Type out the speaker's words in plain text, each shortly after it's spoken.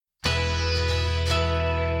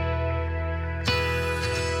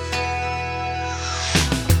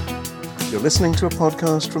You're listening to a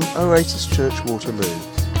podcast from Oasis Church Waterloo.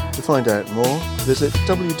 To find out more, visit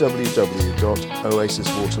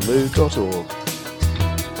www.oasiswaterloo.org.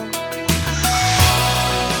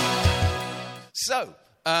 So,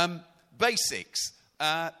 basics.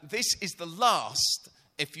 This is the last,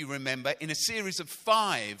 if you remember, in a series of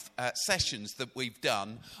 5 sessions that we've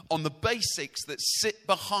done on the basics that sit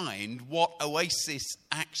behind what Oasis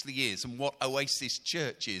actually is and what Oasis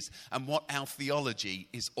Church is and what our theology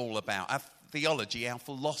is all about. Our theology, our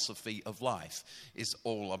philosophy of life is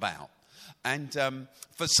all about. And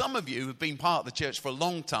for some of you who've been part of the church for a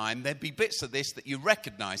long time, there'd be bits of this that you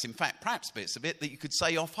recognise. In fact, perhaps bits of it that you could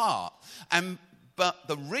say off heart. But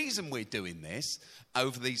the reason we're doing this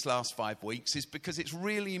over these last 5 weeks is because it's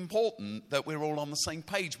really important that we're all on the same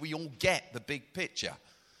page. We all get the big picture.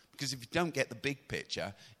 Because if you don't get the big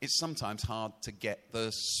picture, it's sometimes hard to get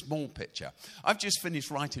the small picture. I've just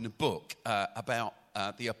finished writing a book about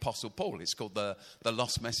the Apostle Paul. It's called The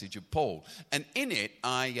Lost Message of Paul. And in it,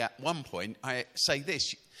 at one point, I say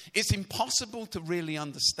this. It's impossible to really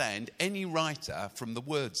understand any writer from the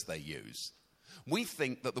words they use. We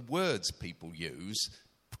think that the words people use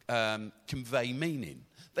convey meaning.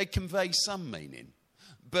 They convey some meaning.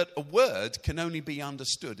 But a word can only be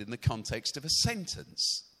understood in the context of a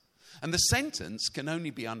sentence. And the sentence can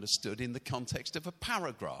only be understood in the context of a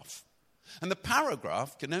paragraph. And the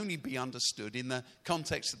paragraph can only be understood in the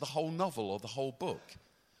context of the whole novel or the whole book.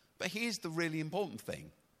 But here's the really important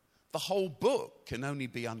thing. The whole book can only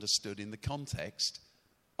be understood in the context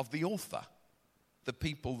of the author, the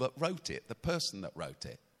people that wrote it, the person that wrote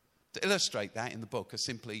it. To illustrate that in the book, I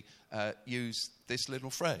simply use this little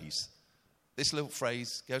phrase. This little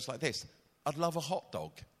phrase goes like this. I'd love a hot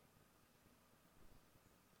dog.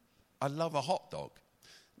 I love a hot dog.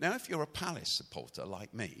 Now, if you're a Palace supporter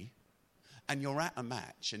like me, and you're at a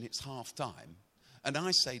match and it's half time, and I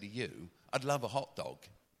say to you, I'd love a hot dog,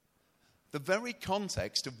 the very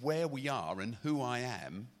context of where we are and who I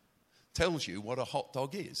am tells you what a hot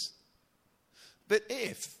dog is. But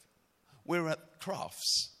if we're at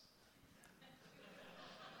Crufts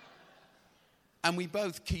and we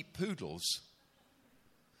both keep poodles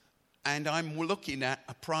and I'm looking at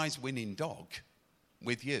a prize-winning dog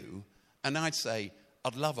with you, and I'd say,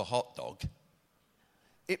 I'd love a hot dog,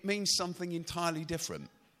 it means something entirely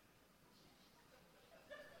different.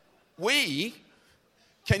 We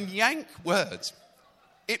can yank words.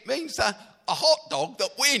 It means a hot dog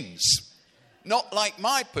that wins, not like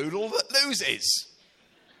my poodle that loses.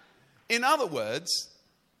 In other words,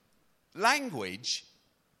 language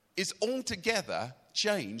is altogether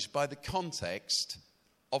changed by the context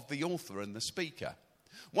of the author and the speaker.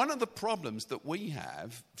 One of the problems that we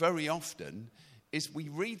have very often is we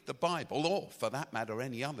read the Bible, or for that matter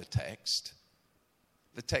any other text,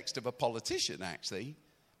 the text of a politician actually,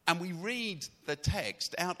 and we read the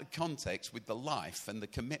text out of context with the life and the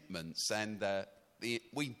commitments, and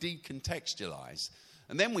we decontextualize.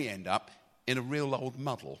 And then we end up in a real old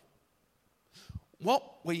muddle. What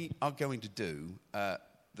we are going to do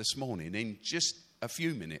this morning, in just a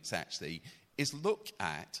few minutes actually, is look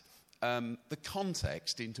at the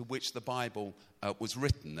context into which the Bible was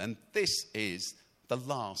written. And this is the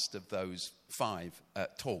last of those 5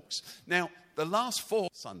 talks. Now, the last 4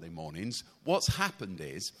 Sunday mornings, what's happened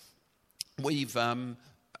is we've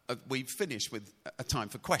finished with a time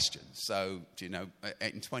for questions. So,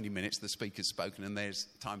 in 20 minutes, the speaker's spoken and there's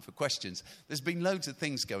time for questions. There's been loads of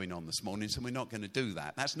things going on this morning, so we're not going to do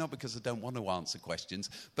that. That's not because I don't want to answer questions,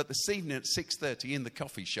 but this evening at 6:30 in the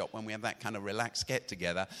coffee shop, when we have that kind of relaxed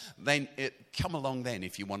get-together, then come along then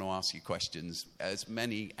if you want to ask your questions, as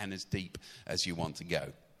many and as deep as you want to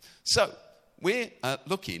go. So, we're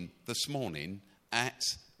looking this morning at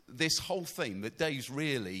this whole theme that Dave's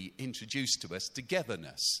really introduced to us,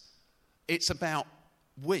 togetherness. It's about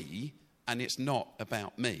we, and it's not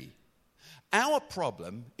about me. Our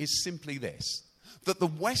problem is simply this, that the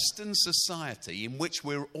Western society in which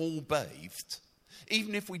we're all bathed,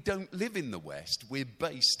 even if we don't live in the West, we're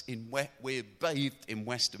bathed in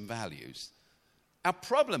Western values. Our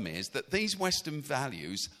problem is that these Western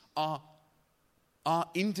values are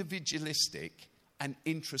individualistic and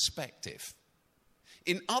introspective.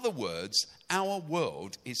 In other words, our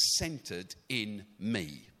world is centered in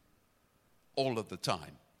me all of the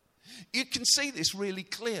time. You can see this really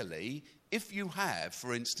clearly if you have,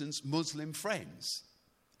 for instance, Muslim friends.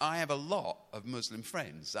 I have a lot of Muslim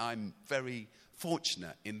friends. I'm very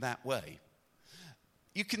fortunate in that way.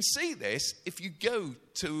 You can see this if you go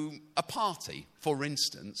to a party, for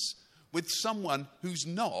instance, with someone who's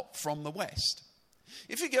not from the West.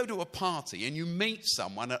 If you go to a party and you meet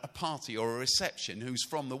someone at a party or a reception who's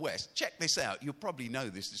from the West, check this out. You'll probably know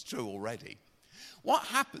this is true already. What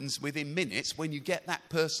happens within minutes when you get that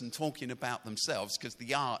person talking about themselves, because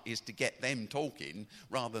the art is to get them talking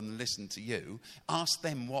rather than listen to you, ask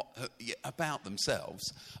them what about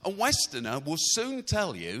themselves. A Westerner will soon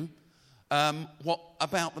tell you what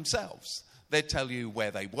about themselves. They tell you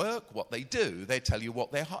where they work, what they do. They tell you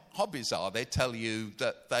what their hobbies are. They tell you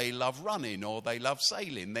that they love running or they love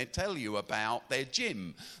sailing. They tell you about their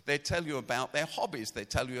gym. They tell you about their hobbies. They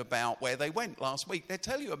tell you about where they went last week. They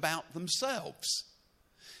tell you about themselves.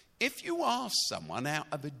 If you ask someone out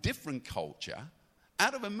of a different culture,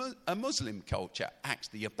 out of a Muslim culture,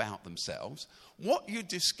 actually about themselves, what you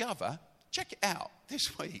discover, check it out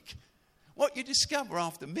this week, what you discover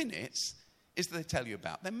after minutes is they tell you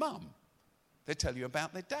about their mum. They tell you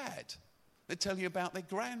about their dad. They tell you about their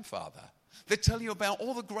grandfather. They tell you about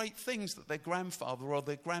all the great things that their grandfather or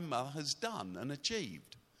their grandmother has done and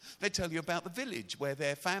achieved. They tell you about the village where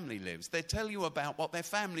their family lives. They tell you about what their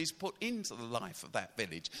families put into the life of that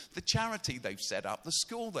village, the charity they've set up, the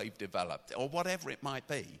school they've developed, or whatever it might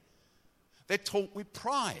be. They talk with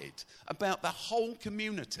pride about the whole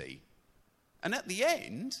community. And at the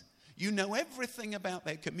end, you know everything about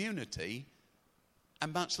their community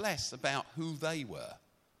and much less about who they were.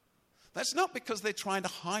 That's not because they're trying to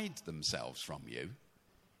hide themselves from you.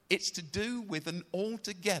 It's to do with an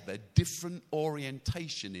altogether different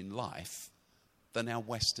orientation in life than our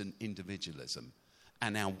Western individualism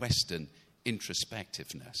and our Western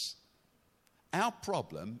introspectiveness. Our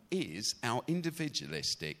problem is our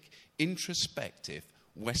individualistic, introspective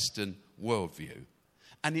Western worldview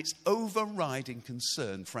and its overriding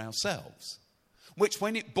concern for ourselves, which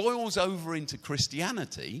when it boils over into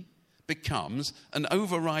Christianity becomes an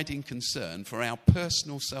overriding concern for our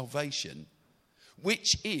personal salvation,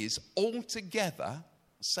 which is altogether,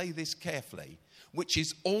 say this carefully, which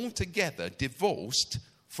is altogether divorced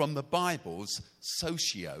from the Bible's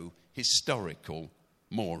socio-historical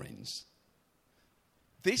moorings.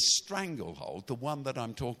 This stranglehold, the one that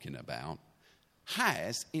I'm talking about,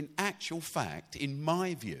 has in actual fact, in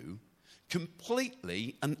my view,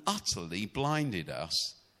 completely and utterly blinded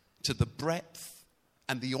us to the breadth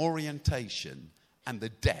and the orientation and the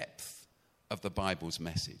depth of the Bible's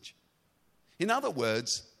message. In other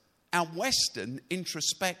words, our Western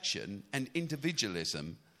introspection and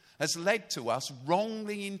individualism has led to us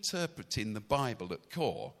wrongly interpreting the Bible at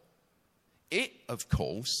core. It, of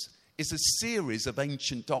course, is a series of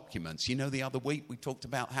ancient documents. You know, the other week we talked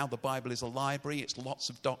about how the Bible is a library. It's lots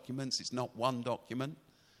of documents. It's not one document.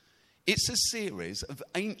 It's a series of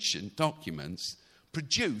ancient documents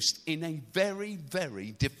produced in a very,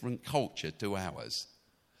 very different culture to ours.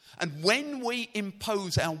 And when we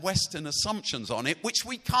impose our Western assumptions on it, which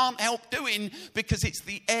we can't help doing because it's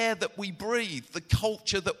the air that we breathe, the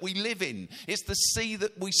culture that we live in, it's the sea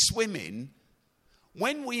that we swim in,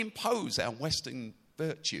 when we impose our Western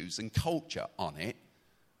virtues and culture on it,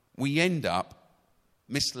 we end up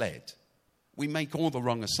misled. We make all the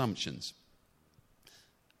wrong assumptions.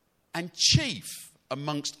 And chief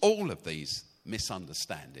amongst all of these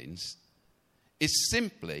misunderstandings is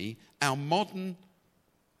simply our modern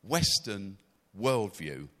Western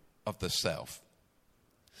worldview of the self.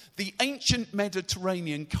 The ancient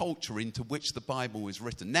Mediterranean culture into which the Bible was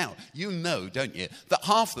written. Now, you know, don't you, that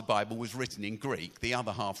half the Bible was written in Greek, the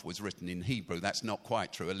other half was written in Hebrew. That's not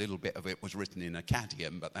quite true. A little bit of it was written in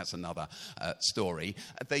Akkadian, but that's another story.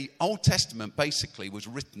 The Old Testament basically was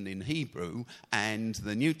written in Hebrew, and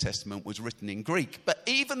the New Testament was written in Greek. But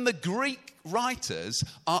even the Greek writers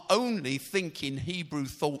are only thinking Hebrew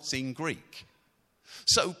thoughts in Greek.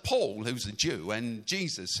 So Paul, who's a Jew, and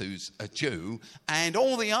Jesus, who's a Jew, and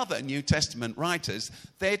all the other New Testament writers,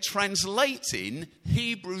 they're translating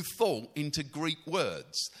Hebrew thought into Greek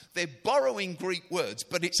words. They're borrowing Greek words,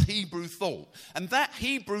 but it's Hebrew thought. And that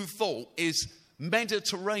Hebrew thought is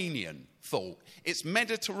Mediterranean thought. It's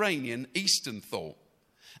Mediterranean Eastern thought.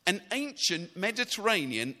 An ancient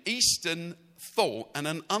Mediterranean Eastern thought and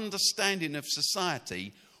an understanding of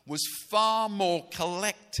society was far more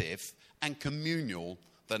collective and communal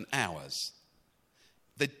than ours.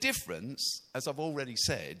 The difference, as I've already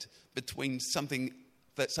said, between something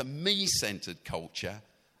that's a me-centered culture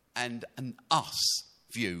and an us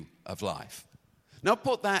view of life. Now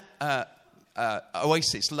put that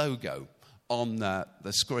Oasis logo on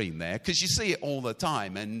the screen there, because you see it all the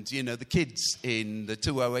time. And, you know, the kids in the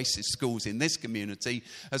 2 Oasis schools in this community,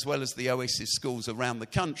 as well as the Oasis schools around the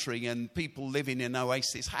country, and people living in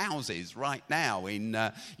Oasis houses right now in,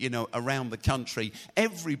 around the country.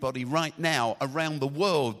 Everybody right now around the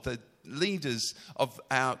world, leaders of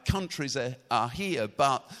our countries are here,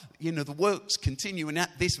 but, the work's continuing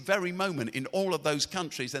at this very moment in all of those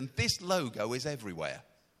countries, and this logo is everywhere.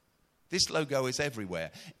 This logo is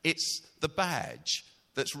everywhere. It's the badge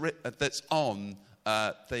that's on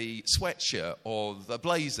the sweatshirt or the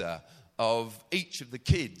blazer of each of the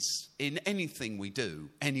kids in anything we do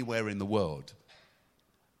anywhere in the world.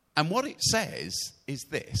 And what it says is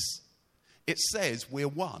this. It says we're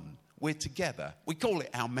one, we're together. We call it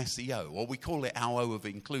our messy O, or we call it our O of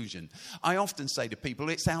inclusion. I often say to people,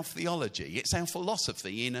 it's our theology, it's our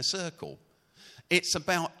philosophy in a circle. It's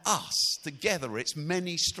about us together. It's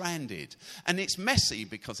many-stranded. And it's messy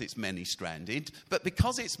because it's many-stranded, but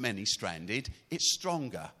because it's many-stranded, it's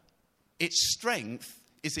stronger. Its strength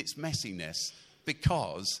is its messiness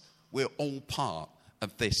because we're all part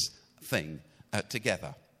of this thing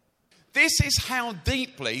together. This is how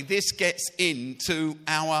deeply this gets into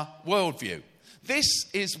our worldview. This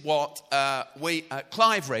is what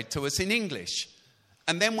Clive read to us in English.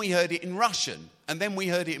 And then we heard it in Russian. And then we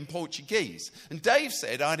heard it in Portuguese. And Dave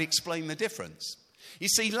said I'd explain the difference. You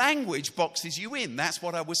see, language boxes you in. That's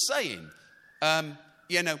what I was saying.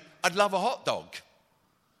 I'd love a hot dog.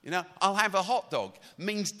 I'll have a hot dog.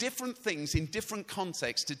 Means different things in different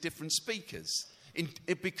contexts to different speakers.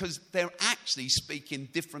 Because they're actually speaking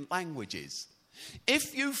different languages.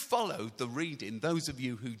 If you followed the reading, those of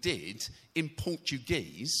you who did, in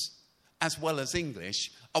Portuguese as well as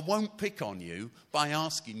English, I won't pick on you by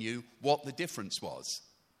asking you what the difference was.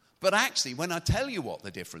 But actually, when I tell you what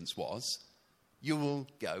the difference was, you will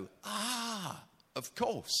go, of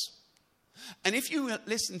course. And if you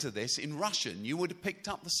listen to this in Russian, you would have picked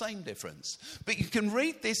up the same difference. But you can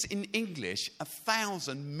read this in English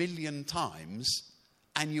 1,000 million times,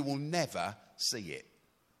 and you will never see it.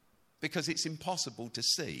 Because it's impossible to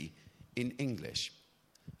see in English.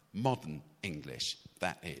 Modern English,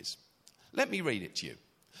 that is. Let me read it to you.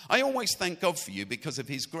 I always thank God for you because of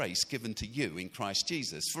his grace given to you in Christ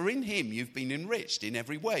Jesus. For in him you've been enriched in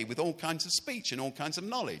every way with all kinds of speech and all kinds of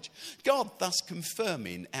knowledge. God thus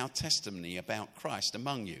confirming our testimony about Christ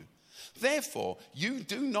among you. Therefore, you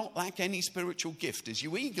do not lack any spiritual gift as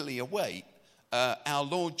you eagerly await our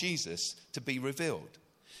Lord Jesus to be revealed.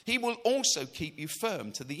 He will also keep you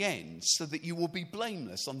firm to the end so that you will be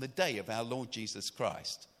blameless on the day of our Lord Jesus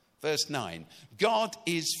Christ. Verse 9, God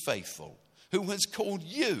is faithful, who has called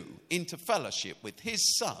you into fellowship with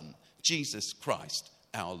his Son, Jesus Christ,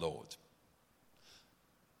 our Lord.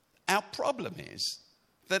 Our problem is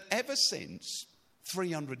that ever since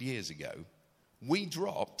 300 years ago, we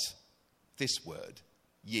dropped this word,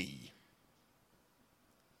 ye.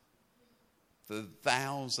 The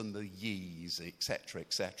thous and the ye's, etc.,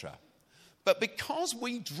 etc. But because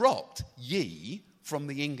we dropped ye from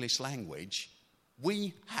the English language,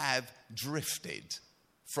 we have drifted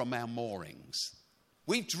from our moorings.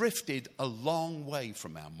 We've drifted a long way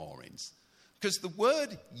from our moorings. Because the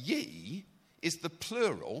word ye is the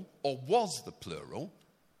plural, or was the plural,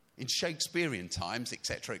 in Shakespearean times,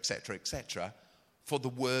 etc., etc., etc., for the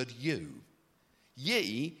word you.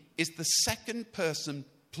 Ye is the second person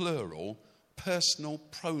plural personal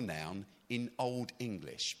pronoun in Old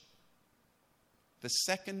English. The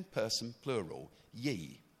second person plural,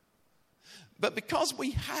 ye. But because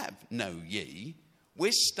we have no ye,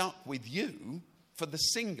 we're stuck with you for the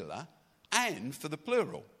singular and for the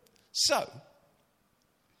plural. So,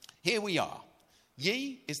 here we are.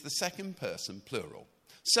 Ye is the second person plural.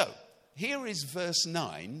 So, here is verse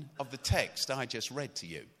 9 of the text I just read to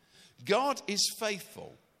you. God is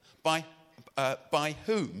faithful by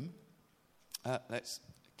whom... let's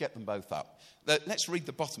get them both up. Let's read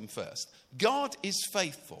the bottom first. God is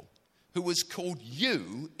faithful, who has called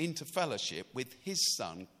you into fellowship with his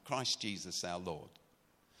Son, Christ Jesus our Lord.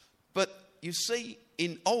 But you see,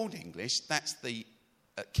 in Old English, that's the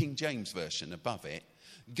King James Version above it,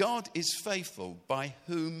 God is faithful by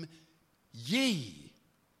whom ye,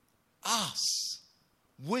 us,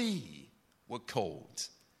 we were called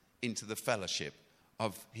into the fellowship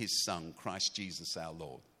of his Son, Christ Jesus our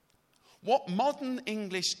Lord. What modern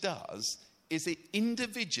English does is it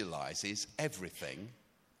individualizes everything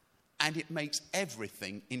and it makes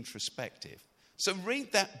everything introspective. So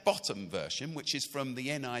read that bottom version, which is from the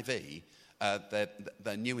NIV,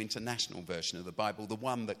 the New International Version of the Bible, the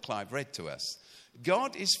one that Clive read to us.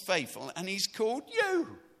 God is faithful and he's called you,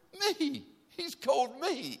 me. He's called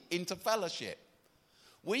me into fellowship.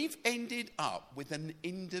 We've ended up with an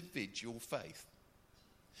individual faith.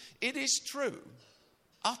 It is true,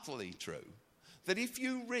 utterly true, that if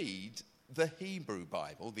you read the Hebrew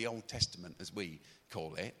Bible, the Old Testament as we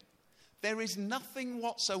call it, there is nothing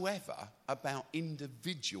whatsoever about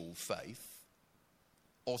individual faith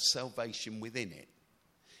or salvation within it.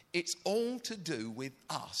 It's all to do with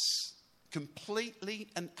us, completely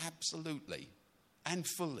and absolutely and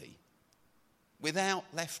fully, without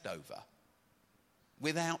leftover,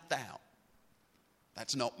 without doubt.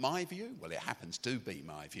 That's not my view. Well, it happens to be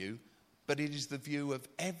my view, but it is the view of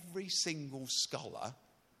every single scholar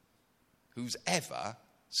who's ever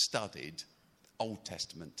studied Old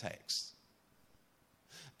Testament texts.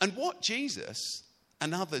 And what Jesus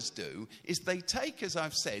and others do is they take, as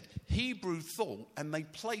I've said, Hebrew thought and they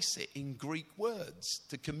place it in Greek words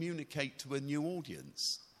to communicate to a new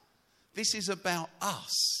audience. This is about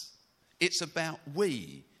us. It's about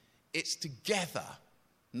we. It's together,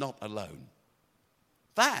 not alone.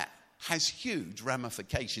 That has huge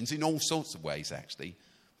ramifications in all sorts of ways, actually.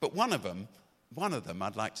 But one of them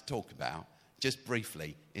I'd like to talk about, just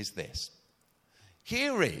briefly, is this.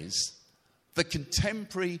 Here is the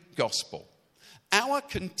contemporary gospel. Our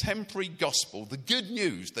contemporary gospel, the good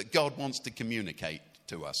news that God wants to communicate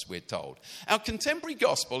to us, we're told. Our contemporary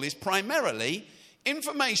gospel is primarily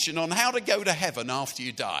information on how to go to heaven after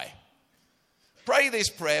you die. Pray this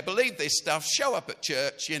prayer, believe this stuff, show up at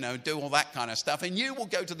church, do all that kind of stuff, and you will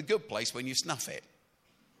go to the good place when you snuff it.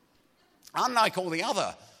 Unlike all the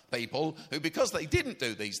other people who, because they didn't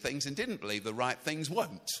do these things and didn't believe the right things,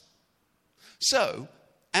 won't. So,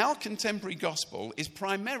 our contemporary gospel is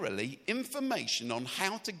primarily information on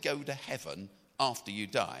how to go to heaven after you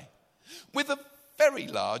die, with a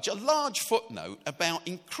large footnote about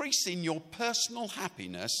increasing your personal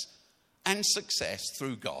happiness and success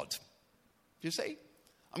through God. You see?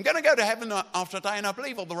 I'm going to go to heaven after I die and I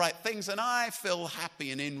believe all the right things and I feel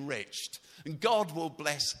happy and enriched. And God will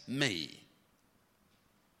bless me.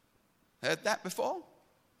 Heard that before?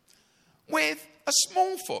 With a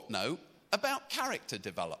small footnote about character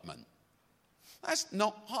development. That's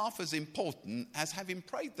not half as important as having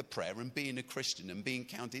prayed the prayer and being a Christian and being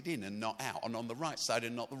counted in and not out and on the right side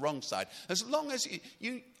and not the wrong side. As long as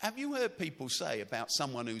have you heard people say about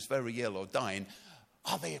someone who's very ill or dying,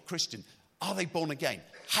 are they a Christian? Are they born again?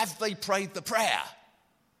 Have they prayed the prayer?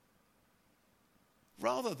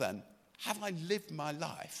 Rather than, have I lived my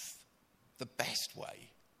life the best way?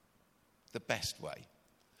 The best way.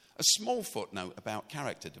 A small footnote about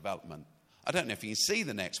character development. I don't know if you can see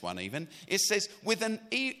the next one even. It says, with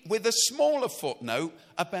a smaller footnote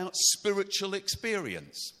about spiritual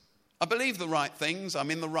experience. I believe the right things. I'm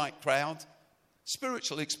in the right crowd.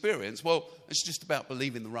 Spiritual experience, well, it's just about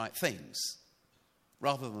believing the right things,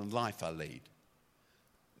 rather than the life I lead.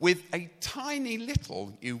 With a tiny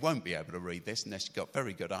little, you won't be able to read this unless you've got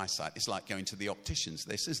very good eyesight. It's like going to the opticians,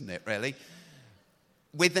 this, isn't it, really?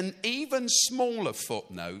 With an even smaller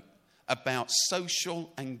footnote about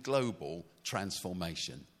social and global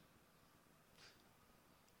transformation.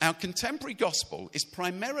 Our contemporary gospel is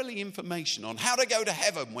primarily information on how to go to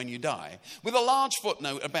heaven when you die, with a large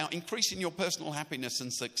footnote about increasing your personal happiness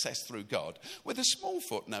and success through God, with a small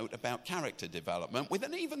footnote about character development, with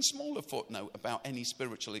an even smaller footnote about any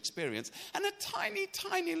spiritual experience, and a tiny,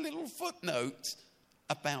 tiny little footnote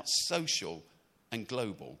about social and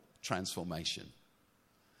global transformation.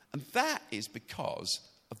 And that is because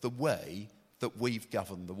of the way that we've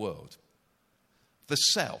governed the world. The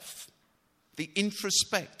self, the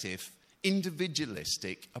introspective,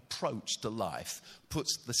 individualistic approach to life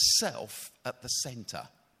puts the self at the centre.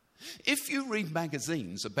 If you read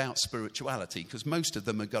magazines about spirituality, because most of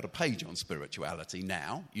them have got a page on spirituality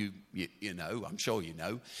now, you know, I'm sure you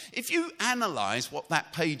know. If you analyse what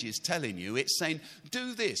that page is telling you, it's saying,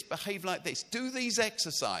 do this, behave like this, do these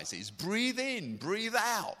exercises, breathe in, breathe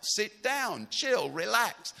out, sit down, chill,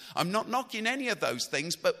 relax. I'm not knocking any of those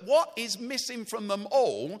things, but what is missing from them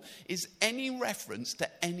all is any reference to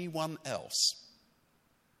anyone else.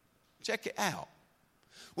 Check it out.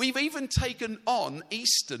 We've even taken on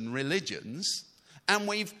Eastern religions and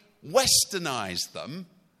we've westernized them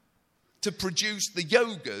to produce the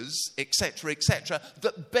yogas, etc.,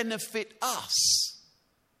 that benefit us.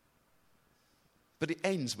 But it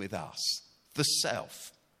ends with us, the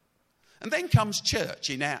self. And then comes church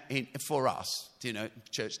for us. You know,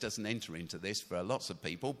 church doesn't enter into this for lots of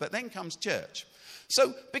people, but then comes church.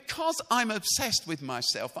 So because I'm obsessed with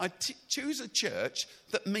myself, I choose a church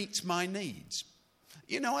that meets my needs.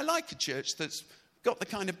 You know, I like a church that's got the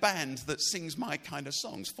kind of band that sings my kind of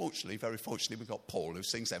songs. Fortunately, very fortunately, we've got Paul who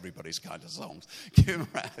sings everybody's kind of songs. Give him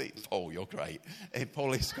a round. Paul, you're great.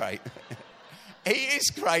 Paul is great. He is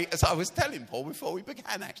great, as I was telling Paul before we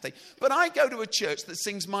began, actually. But I go to a church that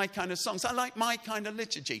sings my kind of songs. I like my kind of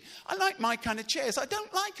liturgy. I like my kind of chairs. I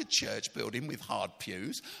don't like a church building with hard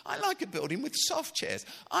pews. I like a building with soft chairs.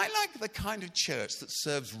 I like the kind of church that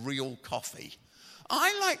serves real coffee.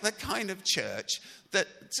 I like the kind of church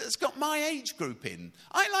that's got my age group in.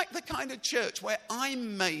 I like the kind of church where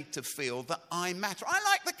I'm made to feel that I matter. I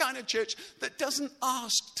like the kind of church that doesn't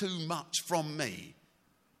ask too much from me.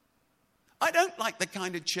 I don't like the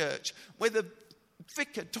kind of church where the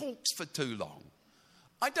vicar talks for too long.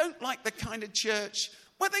 I don't like the kind of church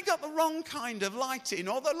where they got the wrong kind of lighting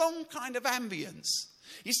or the wrong kind of ambience.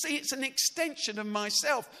 You see, it's an extension of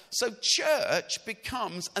myself. So church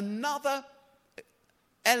becomes another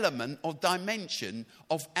element or dimension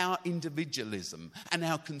of our individualism and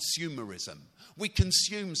our consumerism. We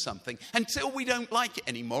consume something until we don't like it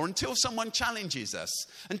anymore, until someone challenges us,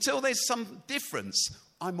 until there's some difference.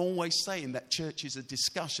 I'm always saying that church is a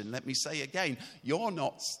discussion. Let me say again, you're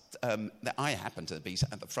not, I happen to be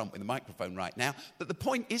at the front with the microphone right now, but the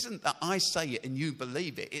point isn't that I say it and you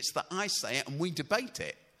believe it. It's that I say it and we debate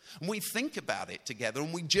it. And we think about it together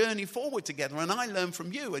and we journey forward together. And I learn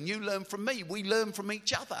from you and you learn from me. We learn from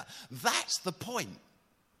each other. That's the point.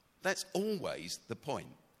 That's always the point.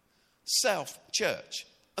 Self, church,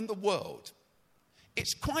 and the world.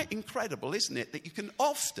 It's quite incredible, isn't it, that you can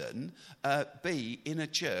often be in a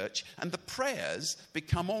church and the prayers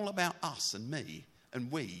become all about us and me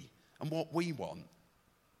and we and what we want.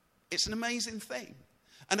 It's an amazing thing.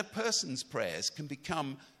 And a person's prayers can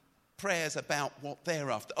become prayers about what they're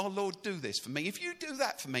after. Oh, Lord, do this for me. If you do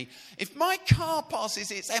that for me, if my car passes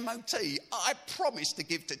its MOT, I promise to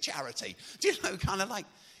give to charity. Do you know, kind of like,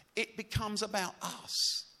 it becomes about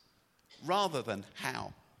us rather than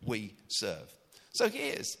how we serve. So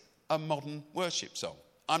here's a modern worship song.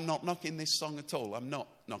 I'm not knocking this song at all. I'm not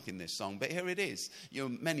knocking this song, but here it is.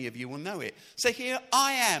 Many of you will know it. So here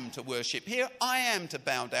I am to worship. Here I am to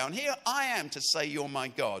bow down. Here I am to say you're my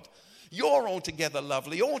God. You're altogether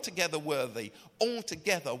lovely, altogether worthy,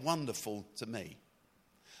 altogether wonderful to me.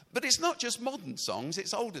 But it's not just modern songs,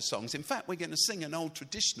 it's older songs. In fact, we're going to sing an old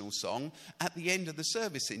traditional song at the end of the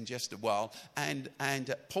service in just a while. And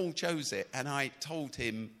Paul chose it, and I told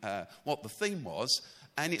him what the theme was.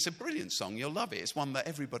 And it's a brilliant song. You'll love it. It's one that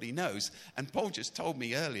everybody knows. And Paul just told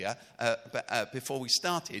me earlier, before we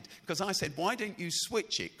started, because I said, why don't you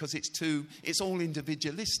switch it? Because it's all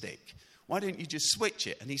individualistic. Why don't you just switch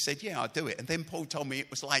it? And he said, yeah, I'll do it. And then Paul told me it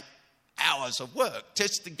was like hours of work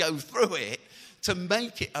just to go through it to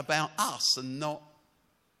make it about us and not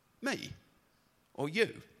me or you.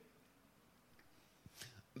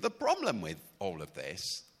 The problem with all of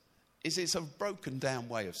this is it's a broken down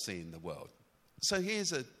way of seeing the world. So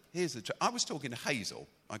here's I was talking to Hazel,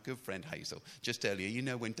 my good friend Hazel, just earlier. You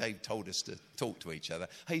know, when Dave told us to talk to each other,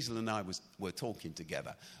 Hazel and I were talking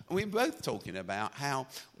together. And we were both talking about how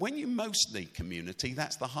when you most need community,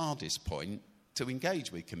 that's the hardest point to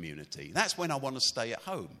engage with community. That's when I want to stay at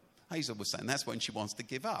home. Hazel was saying that's when she wants to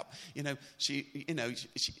give up.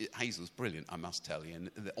 Hazel's brilliant, I must tell you, and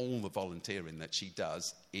all the volunteering that she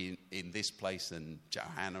does in this place and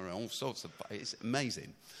Johanna and all sorts of places, it's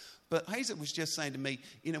amazing. But Hazel was just saying to me,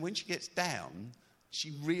 when she gets down,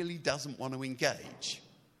 she really doesn't want to engage.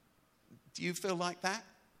 Do you feel like that?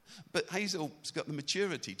 But Hazel's got the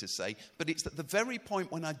maturity to say, but it's at the very point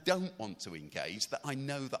when I don't want to engage that I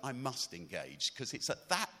know that I must engage, because it's at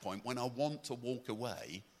that point when I want to walk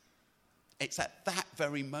away. It's at that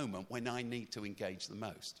very moment when I need to engage the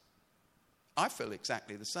most. I feel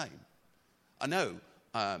exactly the same. I know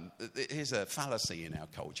here's a fallacy in our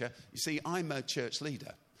culture. You see, I'm a church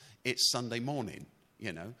leader. It's Sunday morning,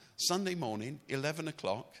 Sunday morning, 11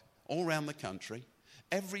 o'clock, all around the country.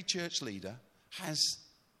 Every church leader has,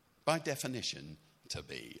 by definition, to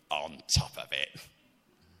be on top of it.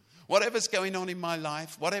 Whatever's going on in my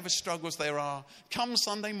life, whatever struggles there are, come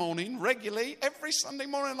Sunday morning, regularly, every Sunday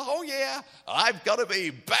morning the whole year, I've got to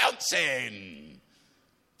be bouncing.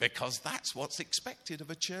 Because that's what's expected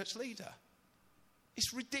of a church leader.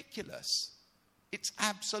 It's ridiculous. It's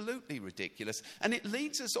absolutely ridiculous. And it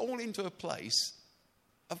leads us all into a place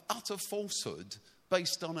of utter falsehood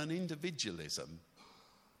based on an individualism,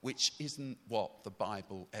 which isn't what the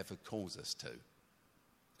Bible ever calls us to.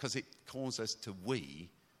 Because it calls us to we,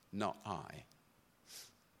 not I.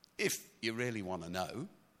 If you really want to know,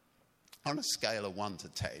 on a scale of 1 to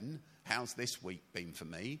 10, how's this week been for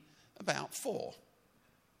me? About 4.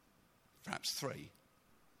 Perhaps 3.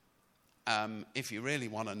 If you really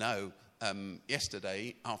want to know,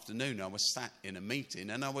 yesterday afternoon I was sat in a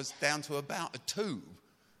meeting and I was down to about a 2,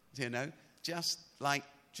 just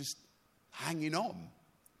hanging on.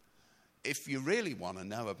 If you really want to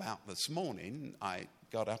know about this morning, I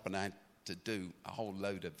got up and I had to do a whole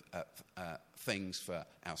load of things for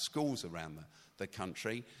our schools around the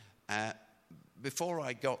country before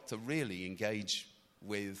I got to really engage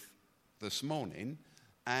with this morning.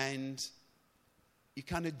 And you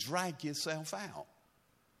kind of drag yourself out.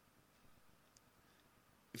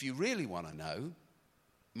 If you really want to know,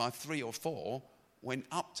 my 3 or 4 went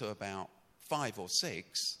up to about 5 or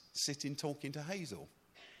 6 sitting talking to Hazel.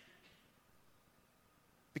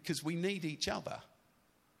 Because we need each other.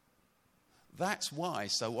 That's why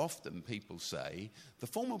so often people say, the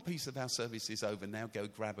formal piece of our service is over, now go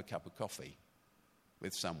grab a cup of coffee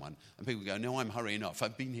with someone. And people go, no, I'm hurrying off.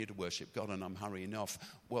 I've been here to worship God and I'm hurrying off.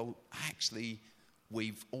 Well, actually,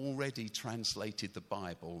 we've already translated the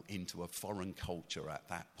Bible into a foreign culture at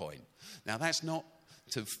that point. Now, that's not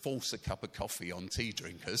to force a cup of coffee on tea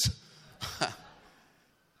drinkers.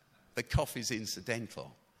 The coffee's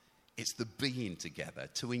incidental. It's the being together,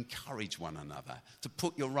 to encourage one another, to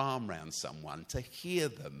put your arm around someone, to hear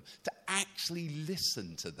them, to actually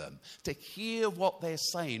listen to them, to hear what they're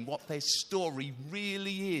saying, what their story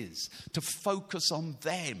really is, to focus on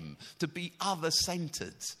them, to be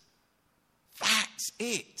other-centered. That's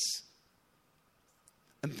it.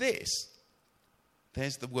 And there's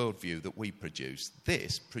the worldview that we produce.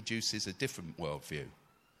 This produces a different worldview.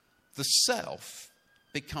 The self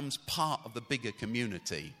becomes part of the bigger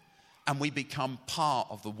community, and we become part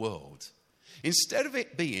of the world. Instead of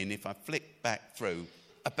it being, if I flick back through,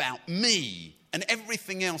 about me and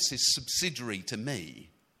everything else is subsidiary to me,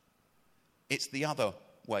 it's the other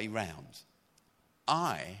way round.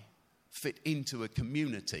 I fit into a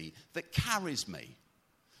community that carries me.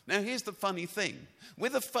 Now, here's the funny thing.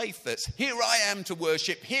 With a faith that's, here I am to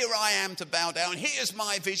worship, here I am to bow down, here's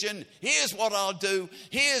my vision, here's what I'll do,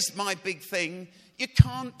 here's my big thing, you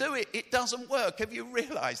can't do it. It doesn't work. Have you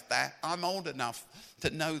realized that? I'm old enough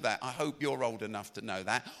to know that. I hope you're old enough to know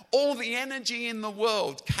that. All the energy in the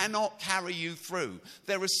world cannot carry you through.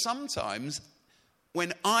 There are sometimes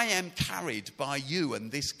when I am carried by you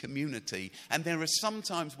and this community, and there are some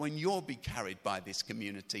times when you'll be carried by this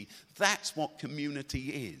community. That's what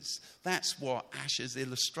community is. That's what Asher's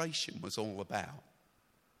illustration was all about.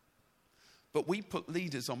 But we put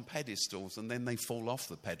leaders on pedestals and then they fall off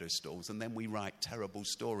the pedestals, and then we write terrible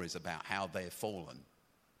stories about how they're fallen,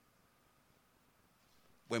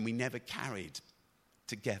 when we never carried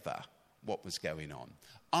together what was going on.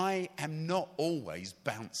 I am not always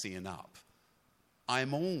bouncying up. I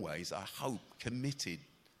am always, I hope, committed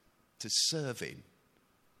to serving.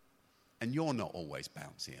 And you're not always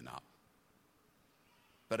bouncying up.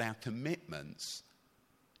 But our commitments,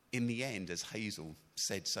 in the end, as Hazel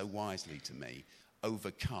said so wisely to me,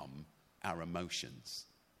 overcome our emotions.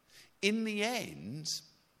 In the end,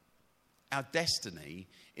 our destiny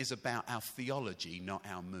is about our theology, not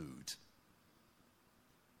our mood.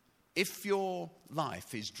 If your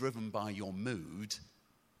life is driven by your mood,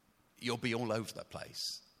 you'll be all over the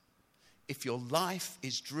place. If your life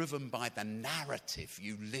is driven by the narrative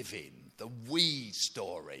you live in, the we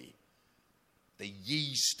story, the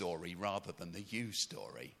ye story rather than the you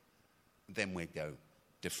story, then we go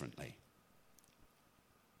differently.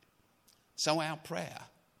 So our prayer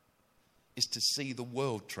is to see the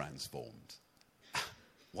world transformed,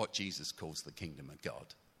 what Jesus calls the kingdom of God.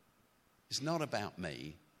 It's not about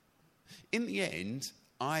me. In the end,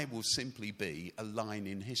 I will simply be a line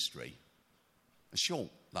in history, a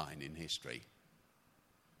short line in history.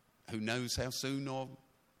 Who knows how soon or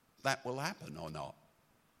that will happen or not.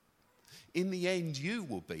 In the end, you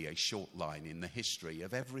will be a short line in the history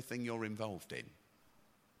of everything you're involved in.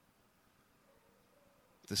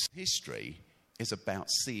 This history is about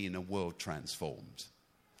seeing a world transformed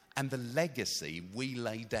and the legacy we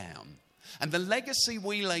lay down. And the legacy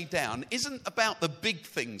we lay down isn't about the big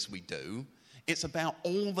things we do. It's about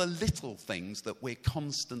all the little things that we're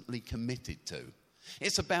constantly committed to.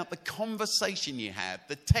 It's about the conversation you have,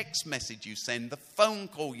 the text message you send, the phone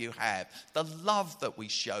call you have, the love that we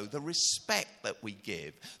show, the respect that we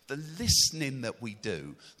give, the listening that we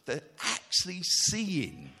do, the actually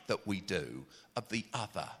seeing that we do of the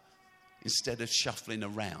other, instead of shuffling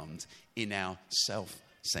around in our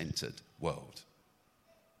self-centered world.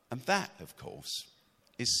 And that, of course,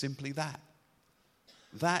 is simply that.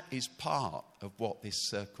 That is part of what this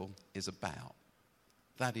circle is about.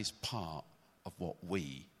 That is part of what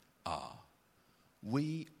we are.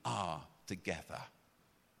 We are together.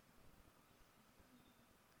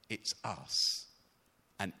 It's us.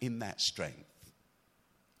 And in that strength,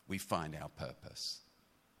 we find our purpose.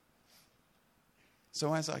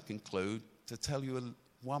 So as I conclude, to tell you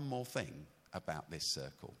one more thing about this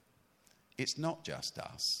circle. It's not just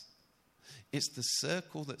us. It's the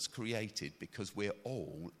circle that's created because we're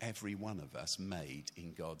all, every one of us, made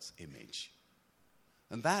in God's image.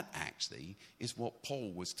 And that actually is what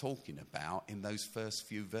Paul was talking about in those first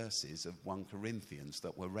few verses of 1 Corinthians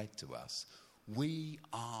that were read to us. We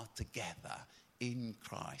are together in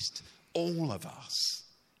Christ. All of us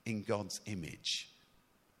in God's image.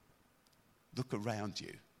 Look around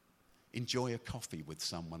you. Enjoy a coffee with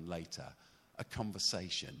someone later, a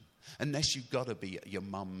conversation. Unless you've got to be at your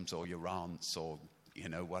mum's or your aunt's or,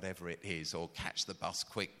 whatever it is, or catch the bus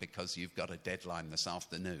quick because you've got a deadline this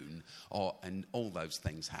afternoon, and all those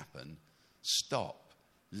things happen. Stop,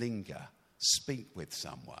 linger, speak with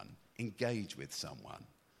someone, engage with someone.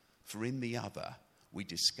 For in the other, we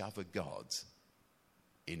discover God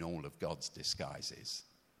in all of God's disguises.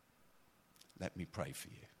 Let me pray for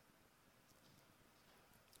you.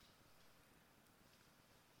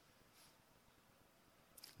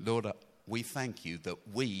 Lord, we thank you that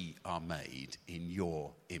we are made in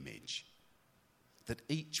your image, that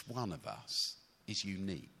each one of us is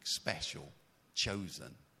unique, special,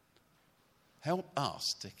 chosen. Help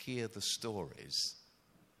us to hear the stories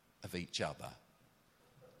of each other.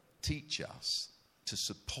 Teach us to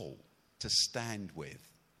support, to stand with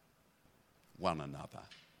one another.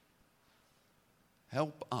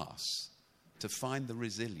 Help us to find the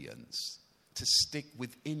resilience to stick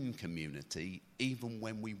within community even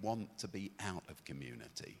when we want to be out of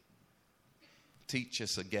community. Teach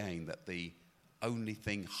us again that the only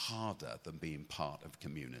thing harder than being part of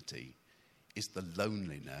community is the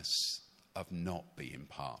loneliness of not being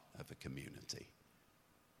part of a community.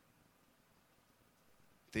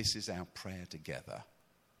 This is our prayer together.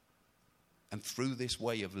 And through this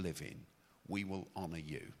way of living, we will honour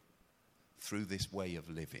you. Through this way of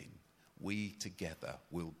living, we together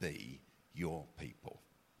will be your people.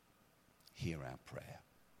 Hear our prayer.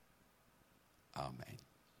 Amen.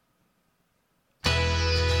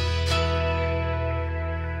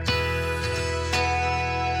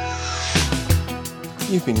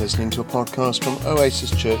 You've been listening to a podcast from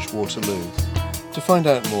Oasis Church Waterloo. To find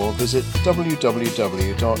out more, visit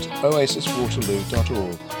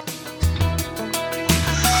www.oasiswaterloo.org.